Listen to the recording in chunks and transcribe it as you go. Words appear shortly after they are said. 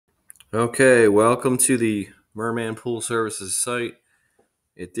Okay, welcome to the Mer-Man Pool Services site.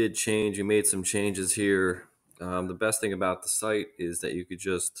 It did change. You made some changes here. The best thing about the site is that you could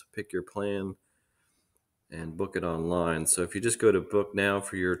just pick your plan and book it online. So if you just go to book now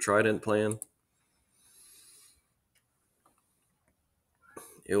for your Trident plan,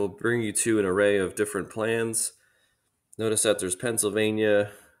 it will bring you to an array of different plans. Notice that there's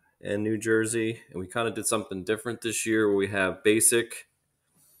Pennsylvania and New Jersey, and we kind of did something different this year where we have basic,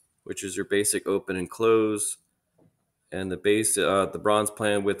 which is your basic open and close, and the bronze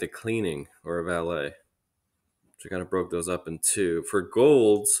plan with a cleaning or a valet. So we kind of broke those up in two. For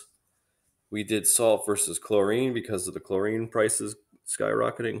golds, we did salt versus chlorine because of the chlorine prices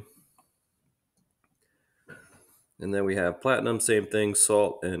skyrocketing. And then we have platinum, same thing,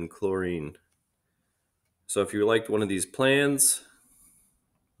 salt and chlorine. So if you liked one of these plans,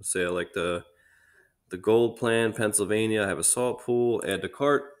 let's say I like the gold plan, Pennsylvania, I have a salt pool, add to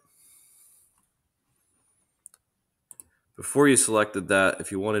cart. Before you selected that,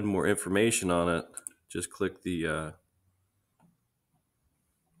 if you wanted more information on it, just click the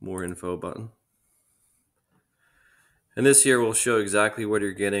more info button. And this here will show exactly what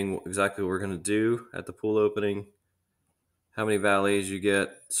you're getting, exactly what we're going to do at the pool opening, how many valets you get,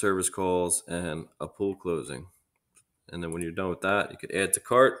 service calls, and a pool closing. And then when you're done with that, you can add to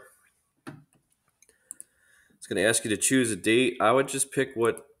cart. It's going to ask you to choose a date. I would just pick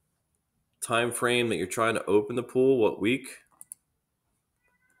what time frame that you're trying to open the pool, what week.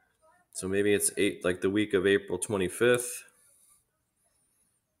 So maybe it's like the week of April 25th.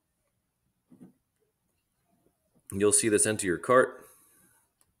 You'll see this enter your cart.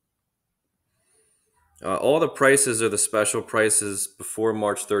 All the prices are the special prices before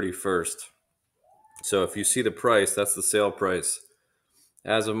March 31st. So if you see the price, that's the sale price.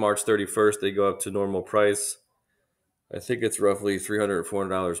 As of March 31st, they go up to normal price. I think it's roughly $300 or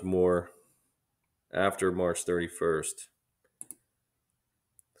 $400 more after March 31st.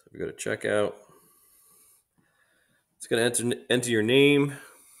 So we go to checkout. It's going to enter your name,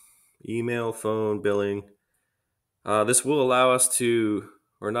 email, phone, billing. This will allow us to,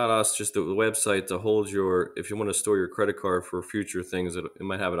 or not us, just the website to hold if you want to store your credit card for future things, it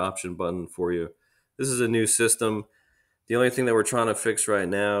might have an option button for you. This is a new system. The only thing that we're trying to fix right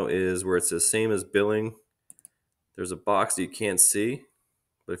now is where it says same as billing. There's a box that you can't see,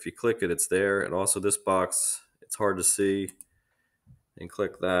 but if you click it, it's there. And also this box, it's hard to see. And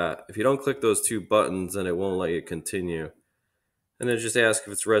click that. If you don't click those two buttons, then it won't let you continue. And then just ask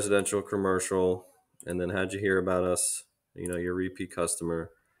if it's residential, commercial, and then how'd you hear about us? Your repeat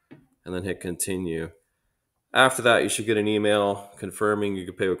customer, and then hit continue. After that, you should get an email confirming you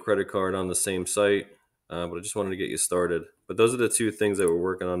can pay with credit card on the same site. But I just wanted to get you started. But those are the two things that we're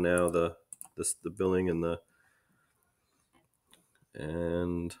working on now: the billing and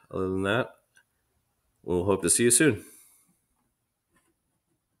other than that, we'll hope to see you soon.